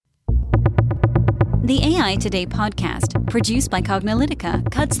The AI Today podcast, produced by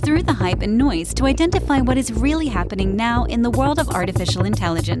Cognilytica, cuts through the hype and noise to identify what is really happening now in the world of artificial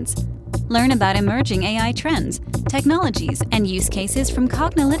intelligence. Learn about emerging AI trends, technologies, and use cases from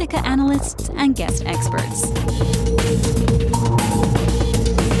Cognilytica analysts and guest experts.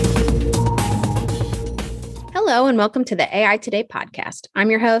 Hello, and welcome to the AI Today podcast.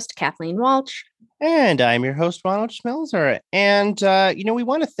 I'm your host, Kathleen Walsh. And I'm your host, Ronald Schmelzer. And, we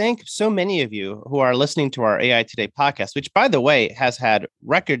want to thank so many of you who are listening to our AI Today podcast, which, by the way, has had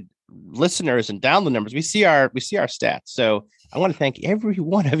record listeners and download numbers. We see our stats. So I want to thank every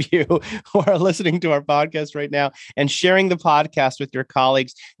one of you who are listening to our podcast right now and sharing the podcast with your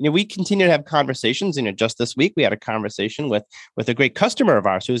colleagues. We continue to have conversations. Just this week, we had a conversation with a great customer of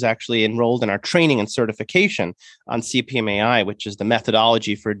ours who's actually enrolled in our training and certification on CPM AI, which is the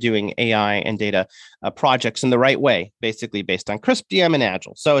methodology for doing AI and data projects in the right way, basically based on CRISP-DM and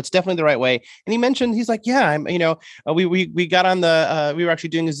Agile. So it's definitely the right way. And he mentioned, he's like, yeah, we got on we were actually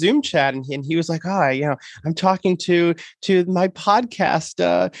doing a Zoom chat, and he was like, I'm talking to my podcast,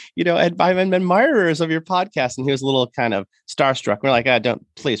 and I'm admirers of your podcast. And he was a little kind of starstruck. We're like,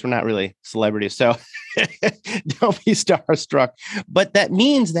 we're not really celebrities. So don't be starstruck. But that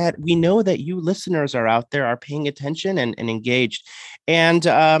means that we know that you listeners are out there, are paying attention and engaged. And,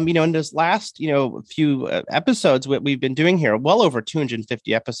 in this last, few episodes, what we've been doing here, well over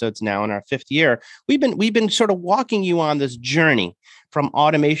 250 episodes now in our fifth year, we've been sort of walking you on this journey from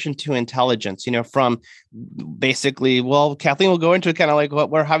automation to intelligence, from basically, well, Kathleen will go into kind of like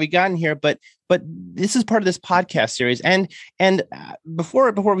where have we gotten here, but this is part of this podcast series. And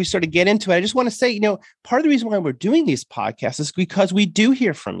before we sort of get into it, I just want to say, part of the reason why we're doing these podcasts is because we do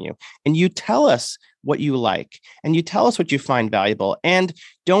hear from you, and you tell us what you like, and you tell us what you find valuable. And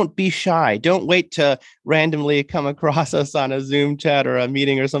don't be shy. Don't wait to randomly come across us on a Zoom chat or a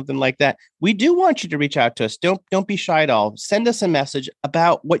meeting or something like that. We do want you to reach out to us. Don't be shy at all. Send us a message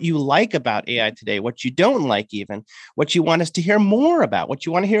about what you like about AI Today, what you don't like, even what you want us to hear more about, what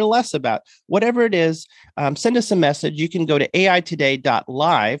you want to hear less about, whatever it is. Send us a message. You can go to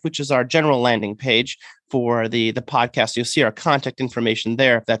aitoday.live, which is our general landing page for the podcast. You'll see our contact information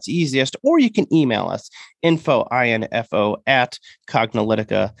there if that's easiest, or you can email us, info at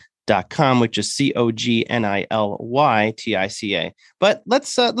cognilytica.com, which is COGNILYTICA. But let's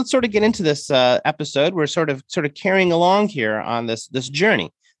sort of get into this episode. We're sort of carrying along here on this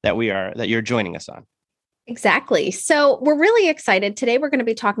journey that you're joining us on. Exactly. So we're really excited. Today, we're going to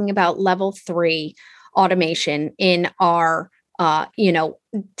be talking about level 3 automation in our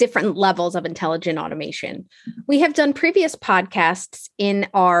different levels of intelligent automation. We have done previous podcasts in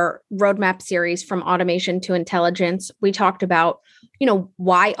our roadmap series from automation to intelligence. We talked about,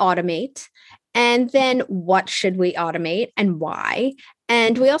 why automate, and then what should we automate and why.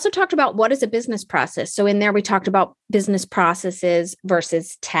 And we also talked about what is a business process. So in there, we talked about business processes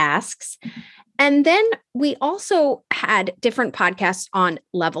versus tasks. And then we also had different podcasts on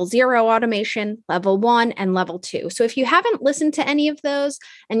level 0 automation, level 1, and level 2. So if you haven't listened to any of those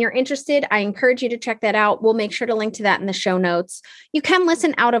and you're interested, I encourage you to check that out. We'll make sure to link to that in the show notes. You can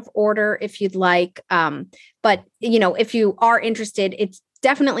listen out of order if you'd like. But if you are interested, it's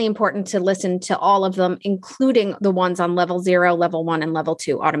definitely important to listen to all of them, including the ones on level 0, level 1, and level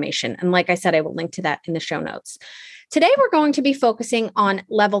 2 automation. And like I said, I will link to that in the show notes. Today, we're going to be focusing on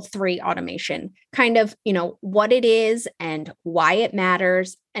level 3 automation, kind of, what it is and why it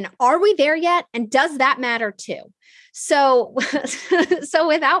matters. And are we there yet? And does that matter too? So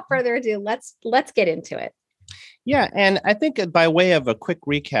without further ado, let's get into it. Yeah. And I think by way of a quick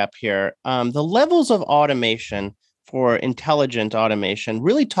recap here, the levels of automation for intelligent automation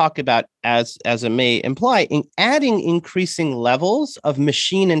really talk about, as it may imply, in adding increasing levels of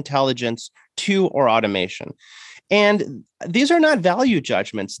machine intelligence to our automation. And these are not value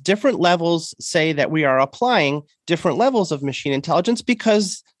judgments. Different levels say that we are applying different levels of machine intelligence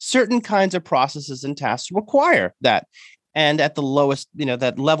because certain kinds of processes and tasks require that. And at the lowest,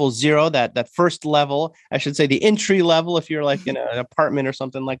 that level 0, that first level, I should say the entry level, if you're like in an apartment or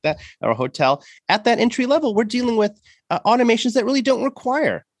something like that, or a hotel, at that entry level, we're dealing with automations that really don't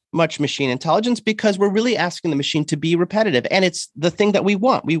require much machine intelligence because we're really asking the machine to be repetitive. And it's the thing that we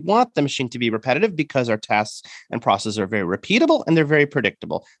want. We want the machine to be repetitive because our tasks and processes are very repeatable and they're very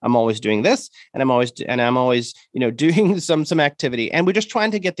predictable. I'm always doing this and I'm always doing some activity. And we're just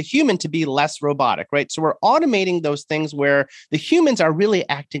trying to get the human to be less robotic, right? So we're automating those things where the humans are really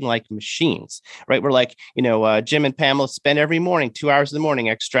acting like machines, right? We're like, Jim and Pamela spend every morning, 2 hours in the morning,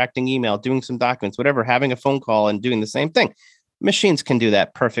 extracting email, doing some documents, whatever, having a phone call and doing the same thing. Machines can do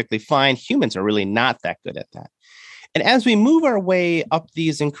that perfectly fine. Humans are really not that good at that. And as we move our way up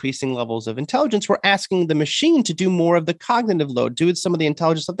these increasing levels of intelligence, we're asking the machine to do more of the cognitive load, do some of the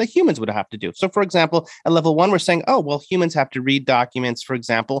intelligence that the humans would have to do. So for example, at level 1, we're saying, oh, well, humans have to read documents, for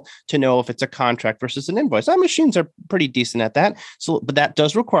example, to know if it's a contract versus an invoice. Our machines are pretty decent at that. So, but that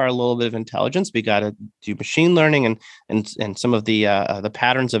does require a little bit of intelligence. We got to do machine learning and some of the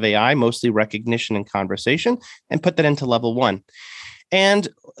patterns of AI, mostly recognition and conversation, and put that into level 1. And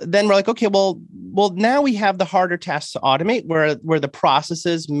then we're like, okay, well, now we have the harder tasks to automate where the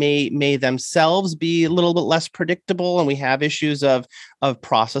processes may themselves be a little bit less predictable. And we have issues of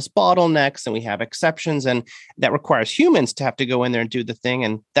process bottlenecks, and we have exceptions, and that requires humans to have to go in there and do the thing.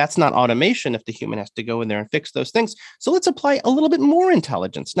 And that's not automation if the human has to go in there and fix those things. So let's apply a little bit more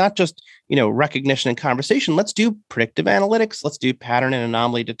intelligence, not just, recognition and conversation. Let's do predictive analytics. Let's do pattern and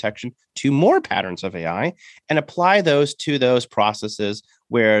anomaly detection to more patterns of AI and apply those to those processes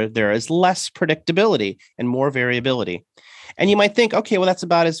where there is less predictability and more variability. And you might think, okay, well, that's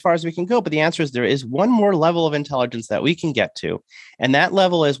about as far as we can go. But the answer is there is one more level of intelligence that we can get to. And that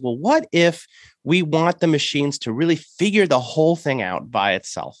level is, well, what if we want the machines to really figure the whole thing out by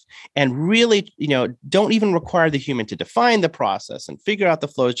itself and really, don't even require the human to define the process and figure out the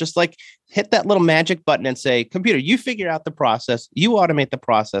flows, just like hit that little magic button and say, computer, you figure out the process, you automate the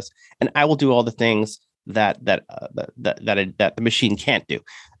process, and I will do all the things that the machine can't do.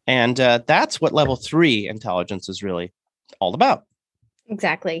 And that's what level 3 intelligence is really all about.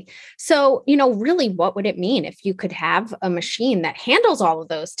 Exactly. So, really, what would it mean if you could have a machine that handles all of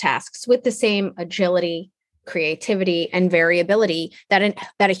those tasks with the same agility, creativity, and variability that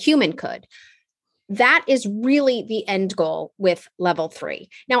a human could? That is really the end goal with level 3.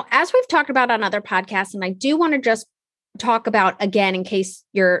 Now, as we've talked about on other podcasts, and I do want to just talk about again, in case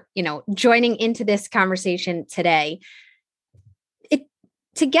you're, joining into this conversation today,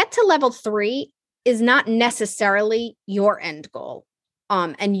 to get to level 3 is not necessarily your end goal.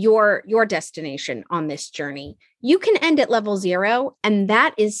 And your destination on this journey. You can end at level 0, and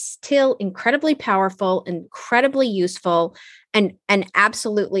that is still incredibly powerful, incredibly useful, and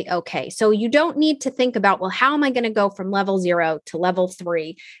absolutely okay. So you don't need to think about, well, how am I going to go from level 0 to level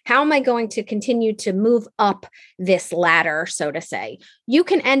 3? How am I going to continue to move up this ladder, so to say? You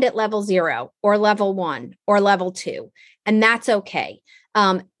can end at level 0 or level 1 or level 2, and that's okay.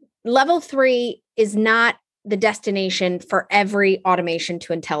 Level 3 is not the destination for every automation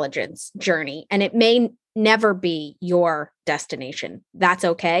to intelligence journey. And it may never be your destination. That's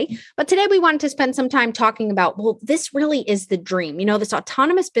okay. But today we wanted to spend some time talking about, well, this really is the dream. This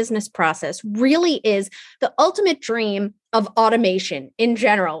autonomous business process really is the ultimate dream of automation in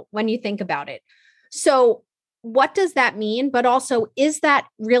general, when you think about it. So what does that mean? But also, is that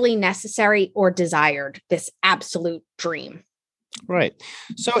really necessary or desired, this absolute dream? Right.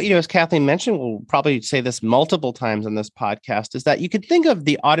 So, as Kathleen mentioned, we'll probably say this multiple times on this podcast, is that you could think of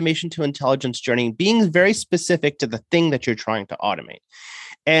the automation to intelligence journey being very specific to the thing that you're trying to automate.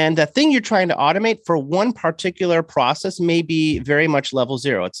 And the thing you're trying to automate for one particular process may be very much level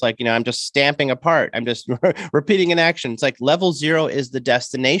 0. It's like, I'm just stamping a part. I'm just repeating an action. It's like level 0 is the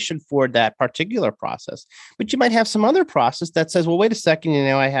destination for that particular process. But you might have some other process that says, well, wait a second,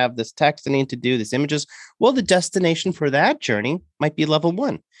 I have this text I need to do, these images. Well, the destination for that journey might be level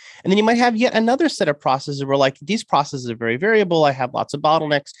 1. And then you might have yet another set of processes where, like, these processes are very variable. I have lots of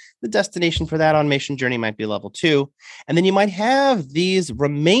bottlenecks. The destination for that automation journey might be level 2. And then you might have these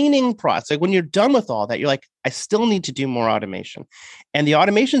remaining processes. Like when you're done with all that, you're like, I still need to do more automation. And the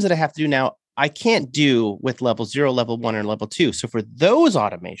automations that I have to do now, I can't do with level 0, level 1, or level 2. So for those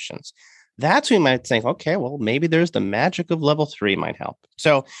automations, that's when you might think, okay, well, maybe there's the magic of level 3 might help.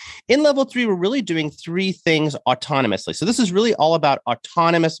 So in level 3, we're really doing 3 things autonomously. So this is really all about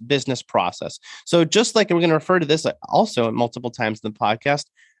autonomous business process. So just like, and we're going to refer to this also multiple times in the podcast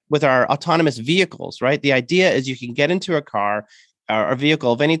with our autonomous vehicles, right? The idea is you can get into a car or a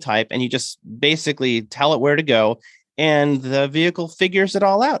vehicle of any type, and you just basically tell it where to go. And the vehicle figures it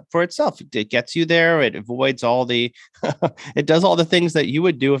all out for itself. It gets you there. It avoids all the, it does all the things that you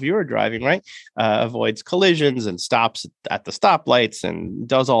would do if you were driving, right? Avoids collisions and stops at the stoplights and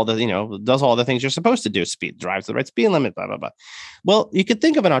does all the things you're supposed to do. Drives the right speed limit, blah, blah, blah. Well, you could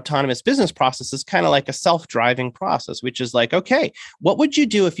think of an autonomous business process as kind of like a self-driving process, which is like, okay, what would you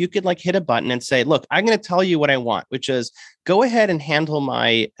do if you could hit a button and say, look, I'm going to tell you what I want, which is go ahead and handle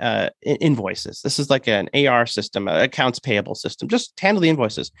my invoices. This is like an AR system, accounts payable system. Just handle the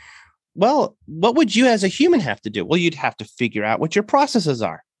invoices. Well, what would you as a human have to do? Well, you'd have to figure out what your processes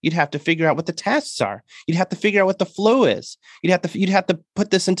are. You'd have to figure out what the tasks are. You'd have to figure out what the flow is. You'd have to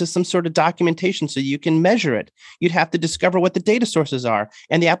put this into some sort of documentation so you can measure it. You'd have to discover what the data sources are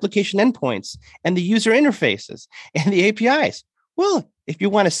and the application endpoints and the user interfaces and the APIs. Well, if you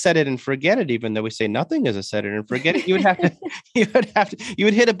want to set it and forget it, even though we say nothing is a set it and forget it, you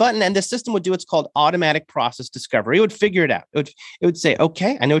would hit a button and the system would do what's called automatic process discovery. It would figure it out. It would say,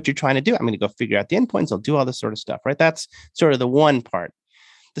 okay, I know what you're trying to do. I'm going to go figure out the endpoints. I'll do all this sort of stuff, right? That's sort of the one part.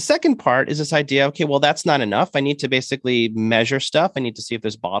 The second part is this idea, okay, well, that's not enough. I need to basically measure stuff. I need to see if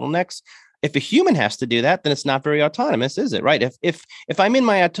there's bottlenecks. If a human has to do that, then it's not very autonomous, is it? Right? If I'm in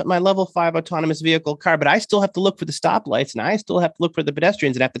my level 5 autonomous vehicle car, but I still have to look for the stoplights and I still have to look for the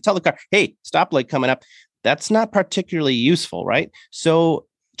pedestrians and have to tell the car, hey, stoplight coming up, that's not particularly useful, right? So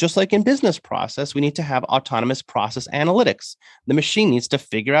just like in business process, we need to have autonomous process analytics. The machine needs to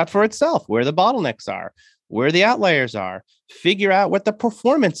figure out for itself where the bottlenecks are, where the outliers are, figure out what the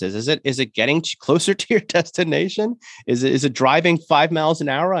performance is. Is it getting closer to your destination? Is it driving 5 miles an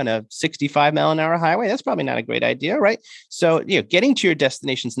hour on a 65 mile an hour highway? That's probably not a great idea, right? So, getting to your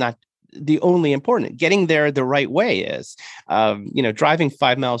destination is not the only important. Getting there the right way is. Driving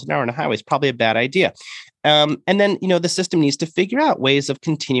 5 miles an hour on a highway is probably a bad idea. And then, the system needs to figure out ways of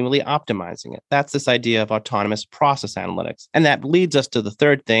continually optimizing it. That's this idea of autonomous process analytics. And that leads us to the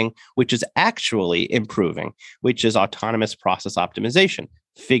third thing, which is actually improving, which is autonomous process optimization.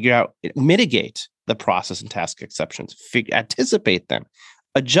 Figure out, mitigate the process and task exceptions, anticipate them,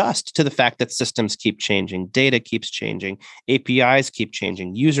 adjust to the fact that systems keep changing, data keeps changing, APIs keep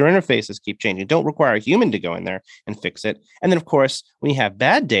changing, user interfaces keep changing. Don't require a human to go in there and fix it. And then, of course, when you have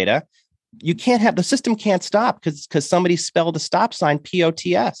bad data, the system can't stop because somebody spelled a stop sign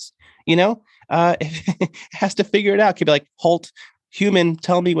POTS. It has to figure it out. It could be like, halt, human,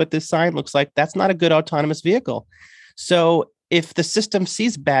 tell me what this sign looks like. That's not a good autonomous vehicle. So if the system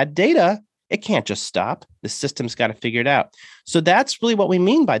sees bad data, it can't just stop. The system's got to figure it out. So that's really what we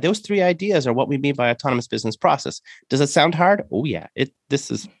mean by those three ideas, are what we mean by autonomous business process. Does it sound hard? Oh yeah,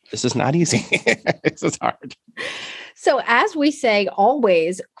 this is not easy. This is hard. So as we say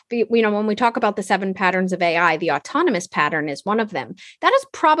always, when we talk about the 7 patterns of AI, the autonomous pattern is one of them. That is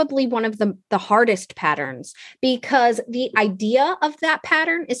probably one of the hardest patterns, because the idea of that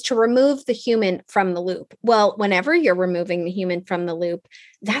pattern is to remove the human from the loop. Well, whenever you're removing the human from the loop,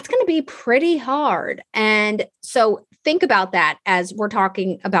 that's going to be pretty hard. And so think about that as we're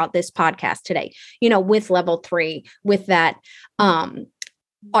talking about this podcast today, with level 3, with that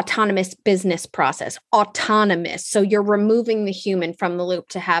autonomous business process, autonomous. So you're removing the human from the loop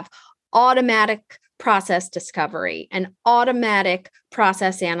to have automatic process discovery and automatic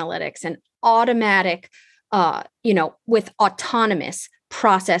process analytics and automatic, with autonomous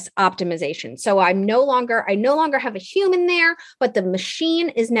process optimization. So I no longer have a human there, but the machine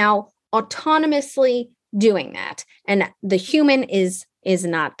is now autonomously doing that. And the human is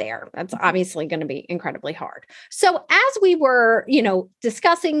not there. That's obviously going to be incredibly hard. So as we were,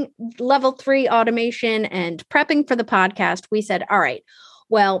 discussing level 3 automation and prepping for the podcast, we said, all right,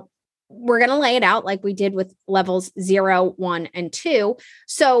 well, we're going to lay it out like we did with levels 0, 1, and 2.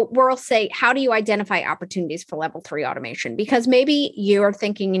 So we'll say, how do you identify opportunities for level 3 automation? Because maybe you're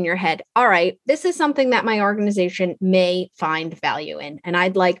thinking in your head, all right, this is something that my organization may find value in, and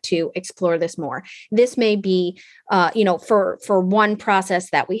I'd like to explore this more. This may be, for one process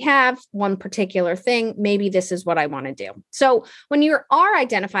that we have, one particular thing, maybe this is what I want to do. So when you are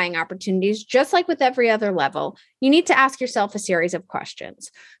identifying opportunities, just like with every other level, you need to ask yourself a series of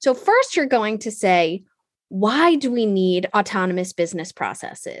questions. So first, you're going to say, why do we need autonomous business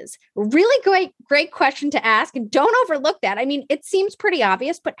processes? Really great question to ask. And don't overlook that. I mean, it seems pretty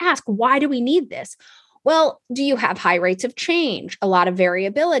obvious, but ask, why do we need this? Well, do you have high rates of change, a lot of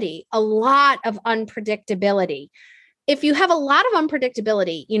variability, a lot of unpredictability? If you have a lot of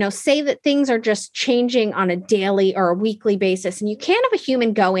unpredictability, say that things are just changing on a daily or a weekly basis, and you can't have a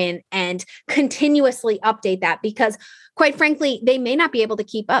human go in and continuously update that, because quite frankly, they may not be able to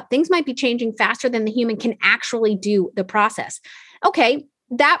keep up. Things might be changing faster than the human can actually do the process. Okay,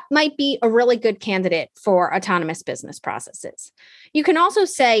 that might be a really good candidate for autonomous business processes. You can also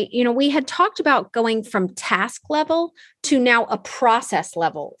say, we had talked about going from task level to now a process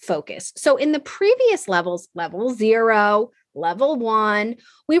level focus. So in the previous levels, level 0, level 1,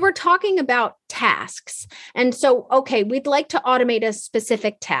 we were talking about tasks. And so, okay, we'd like to automate a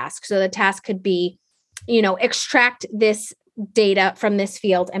specific task. So the task could be, extract this data from this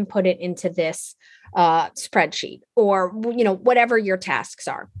field and put it into this spreadsheet, or, whatever your tasks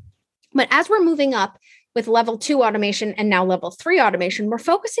are. But as we're moving up with level 2 automation and now level 3 automation, we're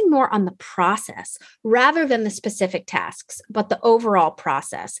focusing more on the process rather than the specific tasks, but the overall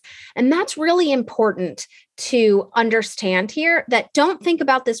process. And that's really important to understand here, that don't think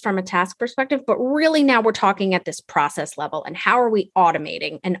about this from a task perspective, but really now we're talking at this process level and how are we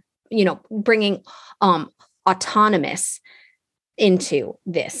automating and, bringing autonomous into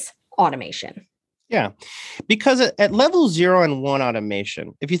this automation. Yeah, because at level 0 and 1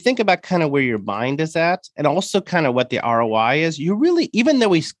 automation, if you think about kind of where your mind is at and also kind of what the ROI is, you really, even though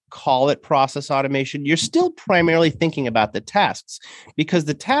we call it process automation, you're still primarily thinking about the tasks, because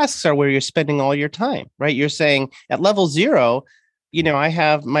the tasks are where you're spending all your time, right? You're saying at level 0, I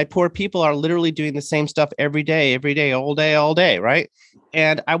have my poor people are literally doing the same stuff every day, all day, right?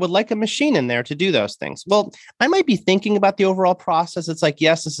 And I would like a machine in there to do those things. Well, I might be thinking about the overall process. It's like,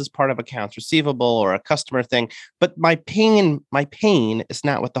 yes, this is part of accounts receivable or a customer thing, but my pain is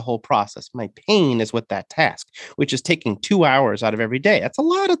not with the whole process. My pain is with that task, which is taking 2 hours out of every day. That's a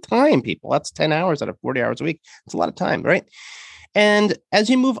lot of time, people. That's 10 hours out of 40 hours a week. It's a lot of time, right? And as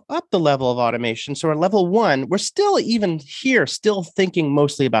you move up the level of automation, so at level 1, we're still thinking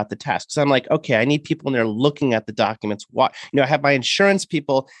mostly about the tasks. I'm like, okay, I need people in there looking at the documents. I have my insurance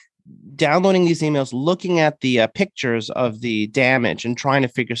people downloading these emails, looking at the pictures of the damage and trying to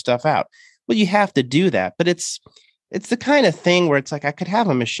figure stuff out. Well, you have to do that, but it's the kind of thing where it's like I could have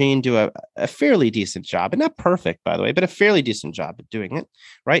a machine do a fairly decent job, and not perfect, by the way, but a fairly decent job at doing it,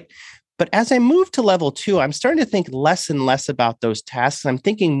 right? But as I move to level 2, I'm starting to think less and less about those tasks. I'm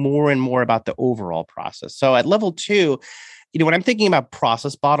thinking more and more about the overall process. So at level 2, when I'm thinking about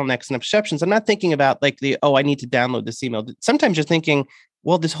process bottlenecks and exceptions, I'm not thinking about like I need to download this email. Sometimes you're thinking,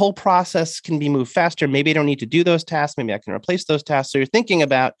 well, this whole process can be moved faster. Maybe I don't need to do those tasks. Maybe I can replace those tasks. So you're thinking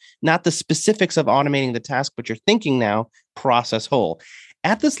about not the specifics of automating the task, but you're thinking now process whole.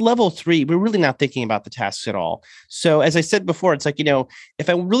 At this level 3, we're really not thinking about the tasks at all. So as I said before, it's like, if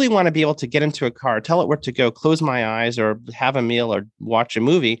I really want to be able to get into a car, tell it where to go, close my eyes or have a meal or watch a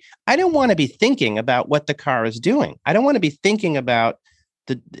movie, I don't want to be thinking about what the car is doing. I don't want to be thinking about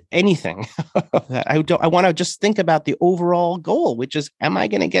anything. I want to just think about the overall goal, which is, am I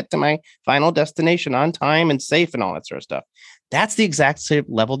going to get to my final destination on time and safe and all that sort of stuff? That's the exact same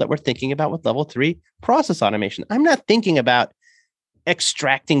level that we're thinking about with level 3 process automation. I'm not thinking about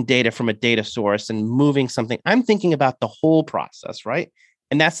extracting data from a data source and moving something. I'm thinking about the whole process, right?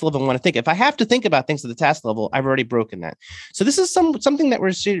 And that's the level I want to think. If I have to think about things at the task level, I've already broken that. So this is something that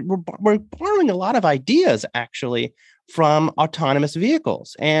we're borrowing a lot of ideas actually from autonomous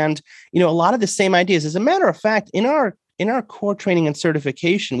vehicles, and a lot of the same ideas. As a matter of fact, in our core training and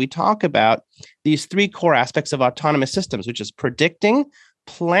certification, we talk about these 3 core aspects of autonomous systems, which is predicting,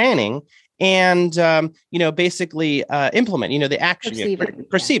 planning, and basically implement, the action,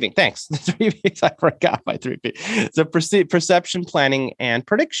 perceiving. Yeah. Thanks. The 3 P's, I forgot my 3 P's. So perception, planning, and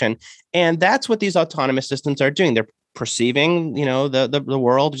prediction. And that's what these autonomous systems are doing. They're perceiving, the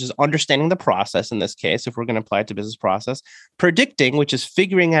world, which is understanding the process in this case, if we're going to apply it to business process, predicting, which is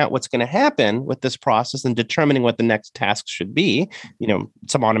figuring out what's going to happen with this process and determining what the next task should be,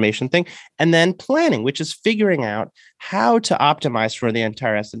 some automation thing, and then planning, which is figuring out how to optimize for the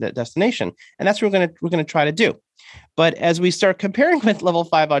entire destination. And that's what we're going to try to do. But as we start comparing with level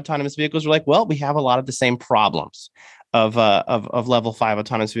 5 autonomous vehicles, we're like, well, we have a lot of the same problems of level 5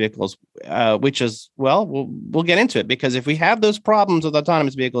 autonomous vehicles, which is, well, we'll get into it, because if we have those problems with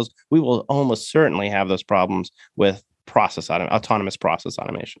autonomous vehicles, we will almost certainly have those problems with autonomous process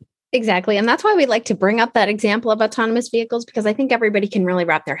automation. Exactly. And that's why we like to bring up that example of autonomous vehicles, because I think everybody can really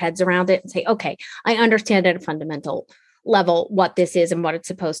wrap their heads around it and say, okay, I understand at a fundamental level what this is and what it's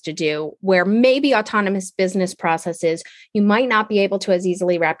supposed to do, where maybe autonomous business processes, you might not be able to as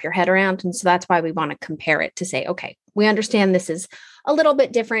easily wrap your head around. And so that's why we want to compare it to say, okay, we understand this is a little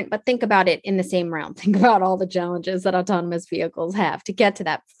bit different, but think about it in the same realm. Think about all the challenges that autonomous vehicles have to get to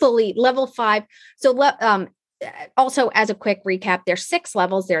that fully level 5. So also, as a quick recap, there's 6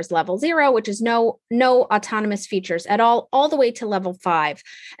 levels. There's level 0, which is no autonomous features at all the way to level 5.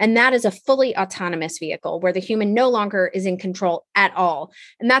 And that is a fully autonomous vehicle where the human no longer is in control at all.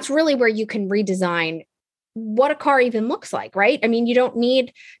 And that's really where you can redesign what a car even looks like, right? I mean, you don't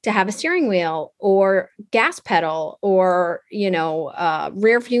need to have a steering wheel or gas pedal or,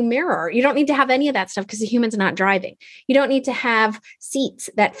 rear view mirror. You don't need to have any of that stuff because the human's not driving. You don't need to have seats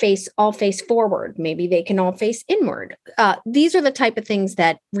that all face forward. Maybe they can all face inward. These are the type of things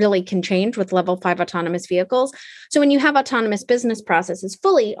that really can change with level 5 autonomous vehicles. So when you have autonomous business processes,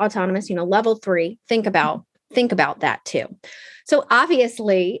 fully autonomous, level 3, think about that too. So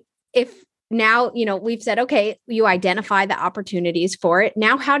obviously, if now, we've said, okay, you identify the opportunities for it.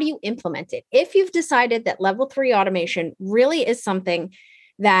 Now, how do you implement it? If you've decided that level 3 automation really is something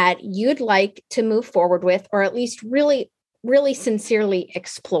that you'd like to move forward with, or at least really, really sincerely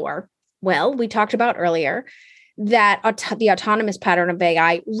explore, well, we talked about earlier that the autonomous pattern of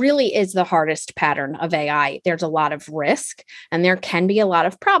AI really is the hardest pattern of AI. There's a lot of risk and there can be a lot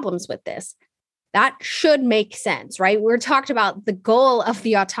of problems with this. That should make sense, right? We're talked about the goal of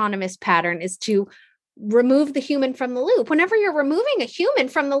the autonomous pattern is to remove the human from the loop. Whenever you're removing a human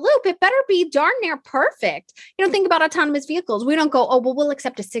from the loop, it better be darn near perfect. Think about autonomous vehicles. We don't go, oh, well, we'll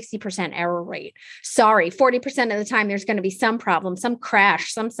accept a 60% error rate. Sorry, 40% of the time there's going to be some problem, some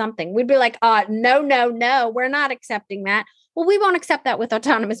crash, something. We'd be like, no, we're not accepting that. Well, we won't accept that with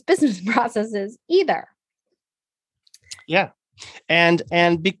autonomous business processes either. Yeah.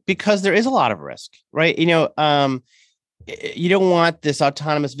 Because there is a lot of risk, right? You don't want this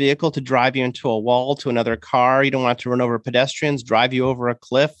autonomous vehicle to drive you into a wall, to another car. You don't want it to run over pedestrians, drive you over a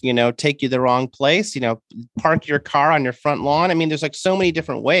cliff, take you the wrong place, park your car on your front lawn. I mean, there's like so many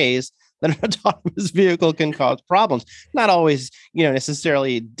different ways that an autonomous vehicle can cause problems. Not always,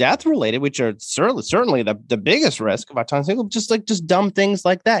 necessarily death related, which are certainly the biggest risk of autonomous vehicle. Just dumb things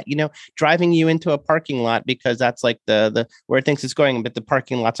like that, driving you into a parking lot because that's like the where it thinks it's going, but the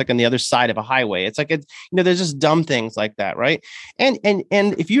parking lot's like on the other side of a highway. It's like there's just dumb things like that, right? And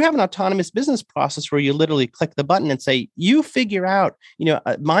if you have an autonomous business process where you literally click the button and say, you figure out,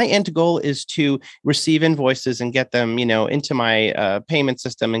 my end goal is to receive invoices and get them, into my payment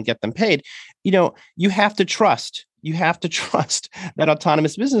system and get them paid. You have to trust that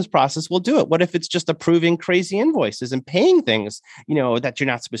autonomous business process will do it. What if it's just approving crazy invoices and paying things, that you're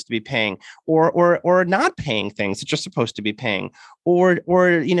not supposed to be paying, or not paying things that you're supposed to be paying, or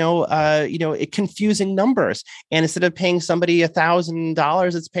confusing numbers. And instead of paying somebody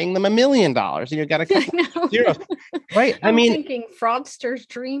 $1,000, it's paying them $1 million. You got to cut zeros, right? I'm thinking fraudster's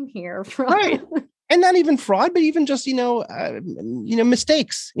dream here. Right. And not even fraud, but even just,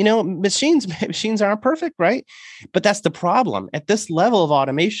 mistakes, machines aren't perfect, right? But that's the problem at this level of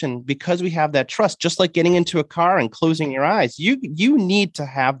automation, because we have that trust, just like getting into a car and closing your eyes, you need to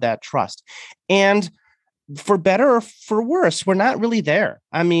have that trust. And for better or for worse, we're not really there.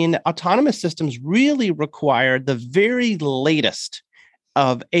 I mean, autonomous systems really require the very latest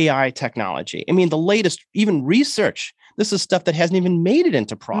of AI technology. I mean, the latest, even research. This is stuff that hasn't even made it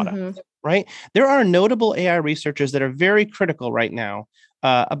into product, right? There are notable AI researchers that are very critical right now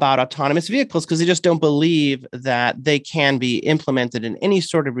about autonomous vehicles because they just don't believe that they can be implemented in any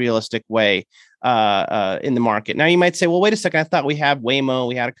sort of realistic way in the market. Now, you might say, well, wait a second. I thought we have Waymo.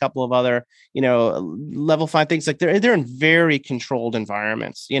 We had a couple of other, level 5 things. Like they're in very controlled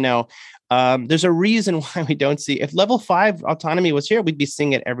environments. There's a reason why we don't see. If level 5 autonomy was here, we'd be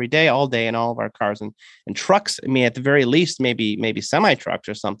seeing it every day, all day, in all of our cars and trucks. I mean, at the very least, maybe semi trucks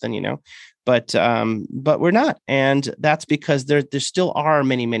or something. But we're not, and that's because there still are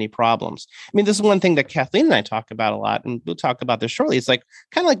many problems. I mean, this is one thing that Kathleen and I talk about a lot, and we'll talk about this shortly. It's like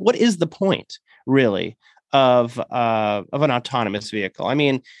kind of like, what is the point, really, of an autonomous vehicle? I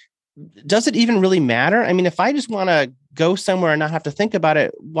mean, does it even really matter? I mean, if I just want to go somewhere and not have to think about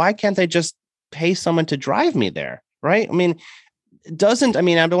it, why can't I just pay someone to drive me there, right? I mean, I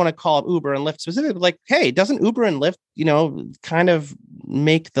don't want to call it Uber and Lyft specifically, but like, hey, doesn't Uber and Lyft, kind of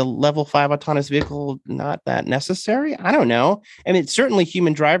make the level 5 autonomous vehicle not that necessary? I don't know. I mean, certainly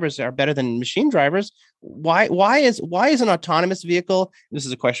human drivers are better than machine drivers. Why is an autonomous vehicle? This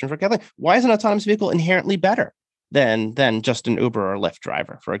is a question for Kathleen. Why is an autonomous vehicle inherently better than just an Uber or Lyft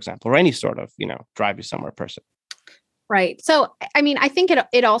driver, for example, or any sort of, drive you somewhere person? Right. So, I mean, I think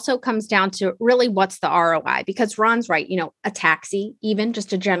it also comes down to really what's the ROI, because Ron's right, a taxi, even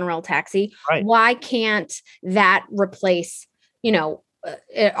just a general taxi, right. Why can't that replace,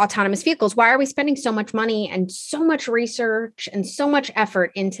 autonomous vehicles? Why are we spending so much money and so much research and so much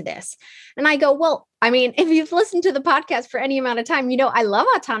effort into this? And I go, well, I mean, if you've listened to the podcast for any amount of time, I love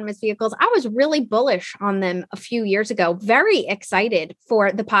autonomous vehicles. I was really bullish on them a few years ago, very excited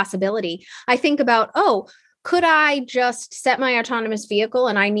for the possibility. I think about, could I just set my autonomous vehicle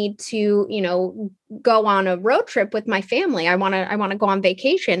and I need to, go on a road trip with my family? I want to go on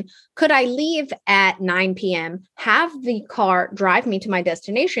vacation. Could I leave at 9 p.m., have the car drive me to my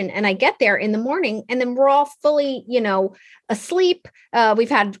destination, and I get there in the morning and then we're all fully, asleep. We've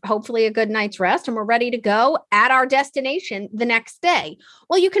had hopefully a good night's rest and we're ready to go at our destination the next day.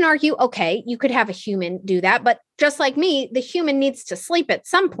 Well, you can argue, okay, you could have a human do that, but just like me, the human needs to sleep at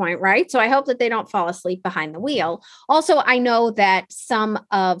some point, right? So I hope that they don't fall asleep behind the wheel. Also, I know that some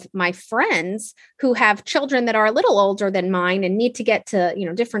of my friends who have children that are a little older than mine and need to get to,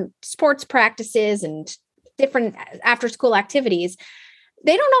 different sports practices and different after school activities,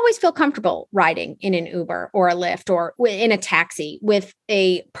 they don't always feel comfortable riding in an Uber or a Lyft or in a taxi with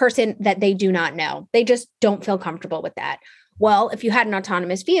a person that they do not know. They just don't feel comfortable with that. Well, if you had an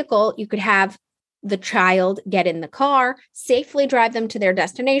autonomous vehicle, you could have the child get in the car, safely drive them to their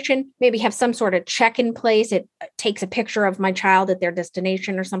destination, maybe have some sort of check in place. It takes a picture of my child at their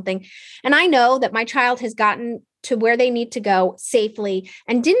destination or something. And I know that my child has gotten to where they need to go safely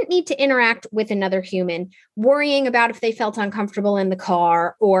and didn't need to interact with another human, worrying about if they felt uncomfortable in the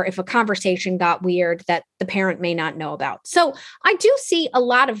car or if a conversation got weird that the parent may not know about. So I do see a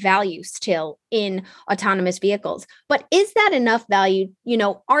lot of value still in autonomous vehicles, but is that enough value?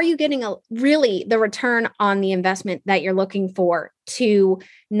 Are you getting really the return on the investment that you're looking for to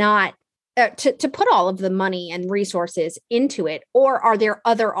not to put all of the money and resources into it? Or are there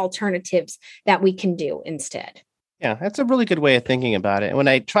other alternatives that we can do instead? Yeah, that's a really good way of thinking about it. And when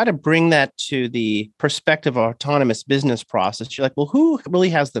I try to bring that to the perspective of autonomous business process, you're like, well, who really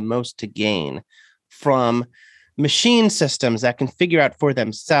has the most to gain from machine systems that can figure out for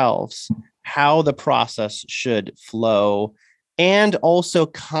themselves how the process should flow and also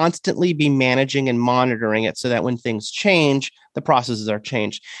constantly be managing and monitoring it so that when things change, the processes are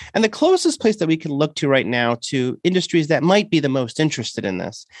changed. And the closest place that we can look to right now to industries that might be the most interested in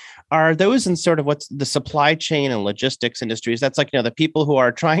this are those in sort of what's the supply chain and logistics industries. That's like, the people who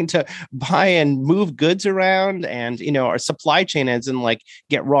are trying to buy and move goods around and, our supply chain as in like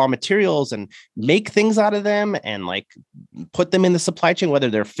get raw materials and make things out of them and like put them in the supply chain, whether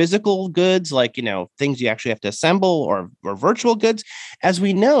they're physical goods, like, things you actually have to assemble or virtual goods. As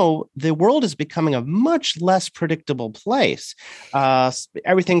we know, the world is becoming a much less predictable place.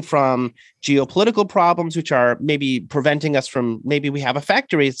 Everything from geopolitical problems, which are maybe preventing us from, maybe we have a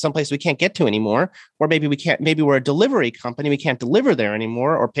factory someplace we can't get to anymore, or maybe we're a delivery company, we can't deliver there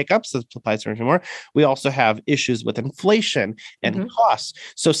anymore or pick up supplies there anymore. We also have issues with inflation and costs.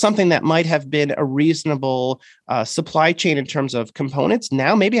 So something that might have been a reasonable supply chain in terms of components,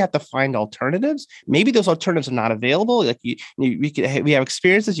 now maybe have to find alternatives. Maybe those alternatives are not available. Like we have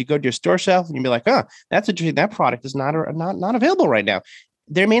experiences. You go to your store shelf and you be like, that's interesting. That product is not available right now.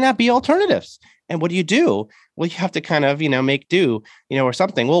 There may not be alternatives. And what do you do? Well, you have to kind of, make do, or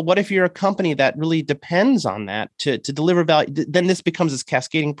something. Well, what if you're a company that really depends on that to deliver value? Then this becomes this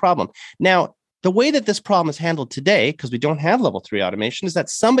cascading problem. Now, the way that this problem is handled today, because we don't have level 3 automation, is that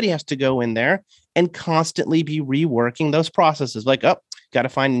somebody has to go in there and constantly be reworking those processes. Like, got to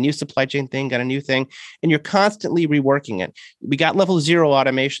find a new supply chain thing, got a new thing, and you're constantly reworking it. We got level 0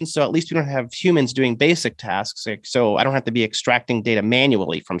 automation, so at least we don't have humans doing basic tasks. So I don't have to be extracting data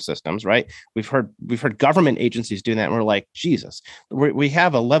manually from systems, right? We've heard government agencies doing that, and we're like, Jesus, we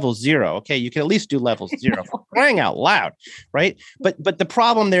have a level 0. Okay, you can at least do level 0. Crying out loud, right? But the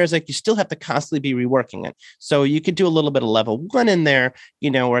problem there is like you still have to constantly be reworking it. So you could do a little bit of level 1 in there,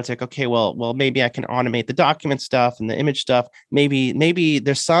 where it's like, okay, well, maybe I can automate the document stuff and the image stuff. Maybe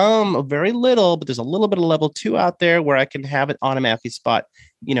there's some very little, but there's a little bit of level 2 out there where I can have it automatically spot,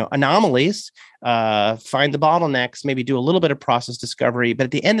 anomalies, find the bottlenecks, maybe do a little bit of process discovery. But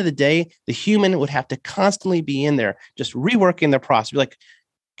at the end of the day, the human would have to constantly be in there, just reworking their process. Be like,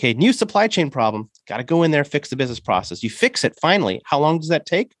 okay, new supply chain problem. Got to go in there, fix the business process. You fix it finally. How long does that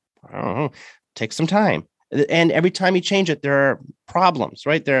take? I don't know. Take some time. And every time you change it, there are problems,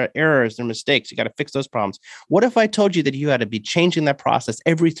 right? There are errors, there are mistakes. You got to fix those problems. What if I told you that you had to be changing that process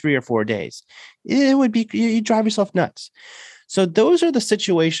every 3 or 4 days? It would be, you drive yourself nuts. So those are the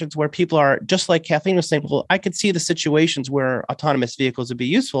situations where people are, just like Kathleen was saying, well, I could see the situations where autonomous vehicles would be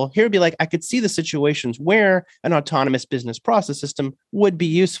useful. Here would be like, I could see the situations where an autonomous business process system would be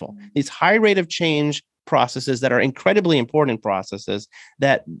useful. These high rate of change processes that are incredibly important processes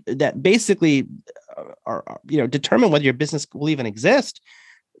that basically are determine whether your business will even exist.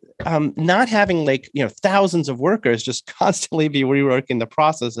 Not having thousands of workers just constantly be reworking the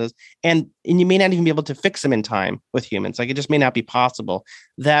processes, and you may not even be able to fix them in time with humans. Like it just may not be possible.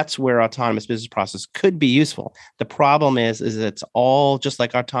 That's where autonomous business process could be useful. The problem is it's all just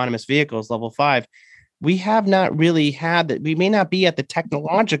like autonomous vehicles, level 5. We have not really had that. We may not be at the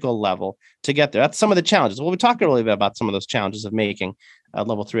technological level to get there. That's some of the challenges. Well, we talked a little bit about some of those challenges of making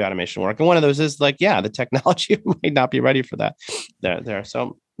level 3 automation work. And one of those is like, the technology might not be ready for that there.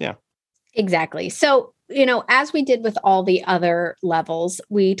 So, yeah. Exactly. So, as we did with all the other levels,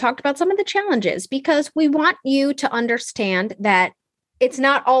 we talked about some of the challenges because we want you to understand that it's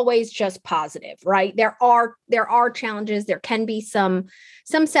not always just positive, right? There are challenges. There can be some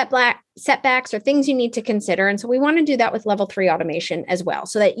setbacks or things you need to consider. And so we want to do that with level 3 automation as well,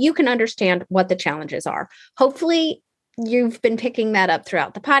 so that you can understand what the challenges are. Hopefully you've been picking that up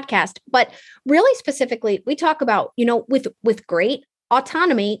throughout the podcast, but really specifically, we talk about, with great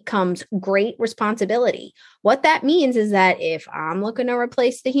autonomy comes great responsibility. What that means is that if I'm looking to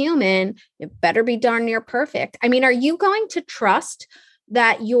replace the human, it better be darn near perfect. I mean, are you going to trust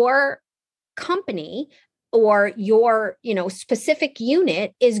that your company or your, specific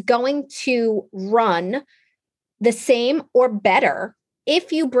unit is going to run the same or better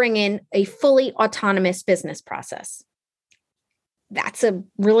if you bring in a fully autonomous business process? That's a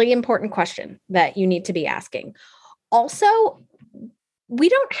really important question that you need to be asking. Also, we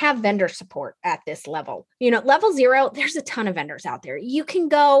don't have vendor support at this level. Level 0, there's a ton of vendors out there. You can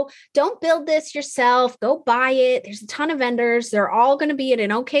go, don't build this yourself, go buy it. There's a ton of vendors. They're all going to be at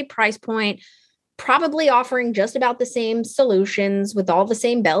an okay price point, probably offering just about the same solutions with all the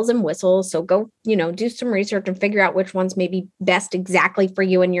same bells and whistles. So go, do some research and figure out which ones may be best exactly for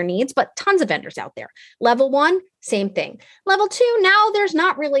you and your needs, but tons of vendors out there. Level 1, same thing. Level 2, now there's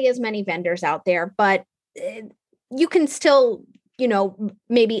not really as many vendors out there, but you can still,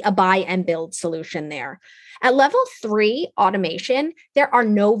 maybe a buy and build solution there. At level 3 automation, there are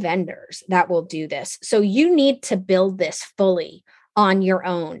no vendors that will do this. So you need to build this fully on your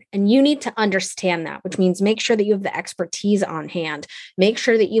own. And you need to understand that, which means make sure that you have the expertise on hand, make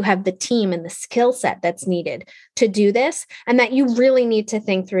sure that you have the team and the skill set that's needed to do this, and that you really need to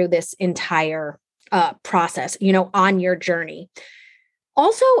think through this entire process, on your journey.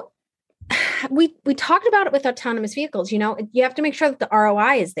 Also, we talked about it with autonomous vehicles. You have to make sure that the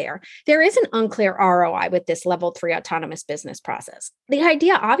ROI is there. There is an unclear ROI with this level 3 autonomous business process. The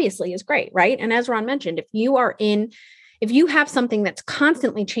idea obviously is great, right? And as Ron mentioned, if you have something that's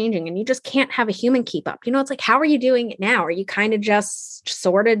constantly changing and you just can't have a human keep up, it's like, how are you doing it now? Are you kind of just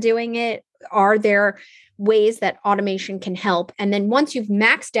sort of doing it? Are there ways that automation can help? And then once you've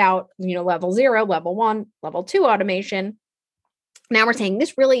maxed out, level 0, level 1, level 2 automation, now we're saying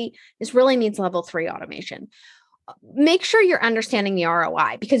this really needs level 3 automation. Make sure you're understanding the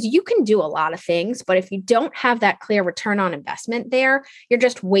ROI, because you can do a lot of things, but if you don't have that clear return on investment there, you're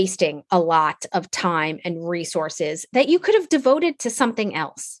just wasting a lot of time and resources that you could have devoted to something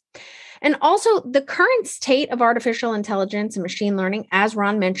else. And also, the current state of artificial intelligence and machine learning, as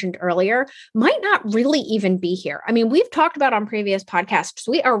Ron mentioned earlier, might not really even be here. I mean, we've talked about on previous podcasts,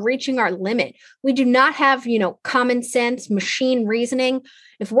 we are reaching our limit. We do not have, common sense machine reasoning.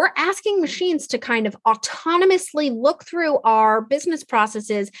 If we're asking machines to kind of autonomously look through our business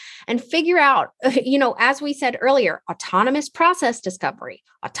processes and figure out, as we said earlier, autonomous process discovery,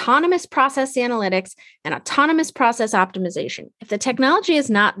 autonomous process analytics, and autonomous process optimization. If the technology is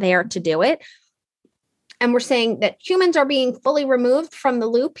not there to do it, and we're saying that humans are being fully removed from the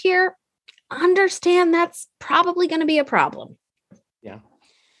loop here, understand that's probably going to be a problem. Yeah.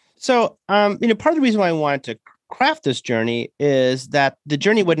 So, part of the reason why I wanted to craft this journey is that the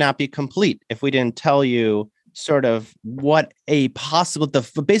journey would not be complete if we didn't tell you sort of what a possible,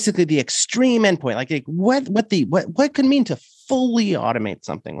 basically the extreme endpoint, like what could mean to fully automate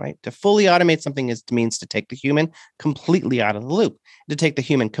something, right? To fully automate something means to take the human completely out of the loop. To take the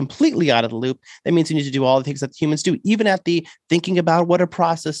human completely out of the loop, that means you need to do all the things that humans do, even at the thinking about what a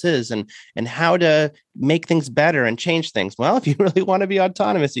process is and how to make things better and change things. Well, if you really want to be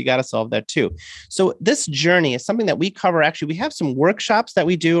autonomous, you got to solve that too. So this journey is something that we cover. Actually, we have some workshops that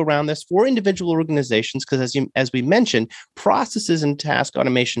we do around this for individual organizations, because as we mentioned, processes and task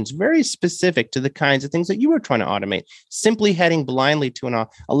automation is very specific to the kinds of things that you were trying to automate. Simply heading blindly to a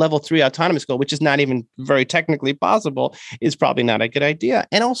level 3 autonomous goal, which is not even very technically possible, is probably not a good idea,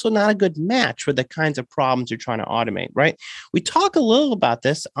 and also not a good match for the kinds of problems you're trying to automate, right? We talk a little about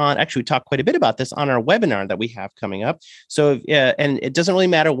this we talk quite a bit about this on our webinar that we have coming up. So, and it doesn't really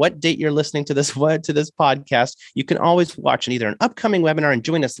matter what date you're listening to this podcast, you can always watch either an upcoming webinar and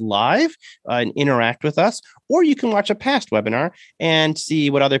join us live and interact with us, or you can watch a past webinar and see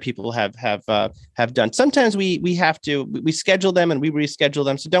what other people have done. Sometimes we schedule them and we reschedule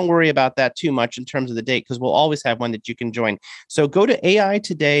them, so don't worry about that too much in terms of the date, because we'll always have one that you can join. So go to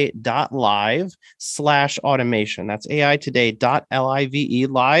aitoday.live/automation. That's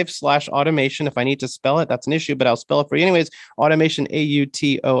aitoday.live/automation. If I need to spell it, that's an issue, but I'll spell it for you anyways. Automation,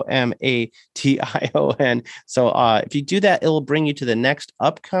 AUTOMATION. So if you do that, it'll bring you to the next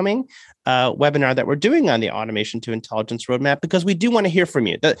upcoming webinar that we're doing on the Automation to Intelligence Roadmap, because we do want to hear from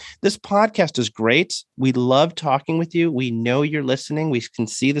you. This podcast is great. We love talking with you. We know you're listening. We can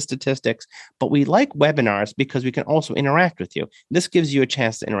see the statistics, but we like webinars because we can also interact with you. This gives you a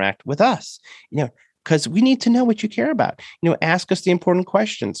chance to interact with us, because we need to know what you care about. Ask us the important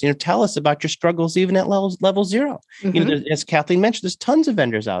questions. Tell us about your struggles, even at level 0. Mm-hmm. As Kathleen mentioned, there's tons of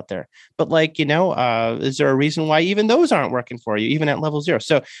vendors out there. But is there a reason why even those aren't working for you, even at level 0?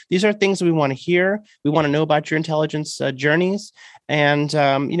 So these are things that we want to hear. We want to know about your intelligence journeys. And,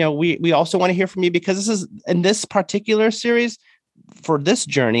 we also want to hear from you, because this is, in this particular series, for this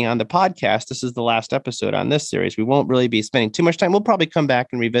journey on the podcast, this is the last episode on this series. We won't really be spending too much time. We'll probably come back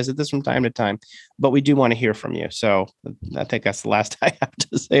and revisit this from time to time, but we do want to hear from you. So I think that's the last I have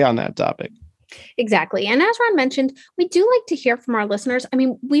to say on that topic. Exactly. And as Ron mentioned, we do like to hear from our listeners. I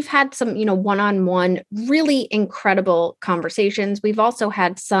mean, we've had some, one-on-one really incredible conversations. We've also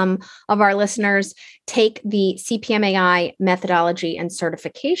had some of our listeners take the CPMAI methodology and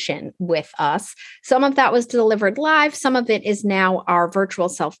certification with us. Some of that was delivered live. Some of it is now our virtual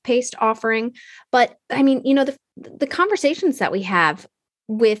self-paced offering. But I mean, the conversations that we have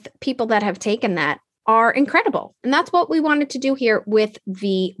with people that have taken that are incredible. And that's what we wanted to do here with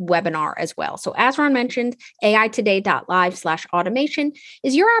the webinar as well. So as Ron mentioned, aitoday.live/automation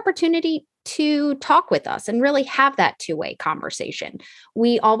is your opportunity to talk with us and really have that two-way conversation.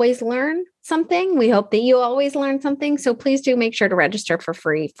 We always learn something. We hope that you always learn something. So please do make sure to register for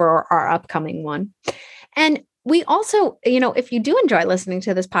free for our upcoming one. And we also, if you do enjoy listening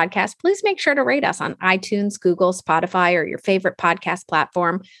to this podcast, please make sure to rate us on iTunes, Google, Spotify, or your favorite podcast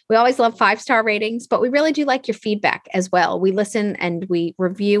platform. We always love 5-star ratings, but we really do like your feedback as well. We listen and we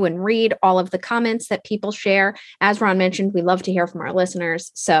review and read all of the comments that people share. As Ron mentioned, we love to hear from our listeners.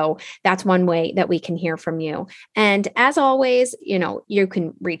 So that's one way that we can hear from you. And as always, you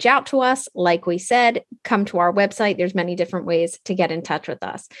can reach out to us. Like we said, come to our website. There's many different ways to get in touch with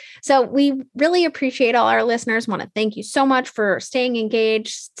us. So we really appreciate all our listeners. Want to thank you so much for staying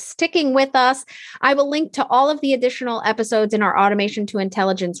engaged, sticking with us. I will link to all of the additional episodes in our Automation to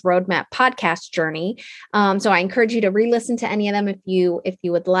Intelligence Roadmap podcast journey. So I encourage you to re-listen to any of them if you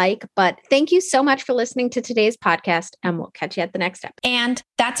would like. But thank you so much for listening to today's podcast, and we'll catch you at the next episode. And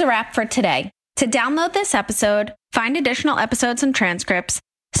that's a wrap for today. To download this episode, find additional episodes and transcripts,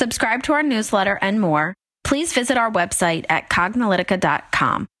 subscribe to our newsletter, and more, please visit our website at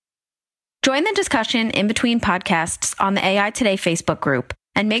cognilytica.com. Join the discussion in between podcasts on the AI Today Facebook group,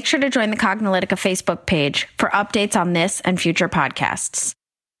 and make sure to join the Cognilytica Facebook page for updates on this and future podcasts.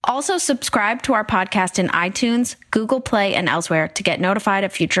 Also, subscribe to our podcast in iTunes, Google Play, and elsewhere to get notified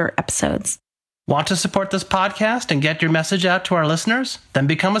of future episodes. Want to support this podcast and get your message out to our listeners? Then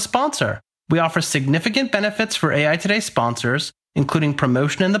become a sponsor. We offer significant benefits for AI Today sponsors, including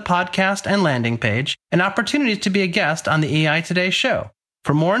promotion in the podcast and landing page, and opportunities to be a guest on the AI Today show.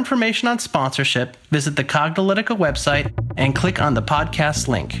 For more information on sponsorship, visit the Cognilytica website and click on the podcast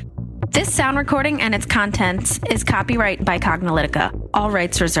link. This sound recording and its contents is copyright by Cognilytica, all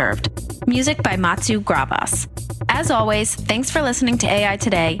rights reserved. Music by Matsu Gravas. As always, thanks for listening to AI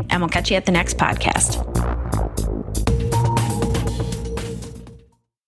Today, and we'll catch you at the next podcast.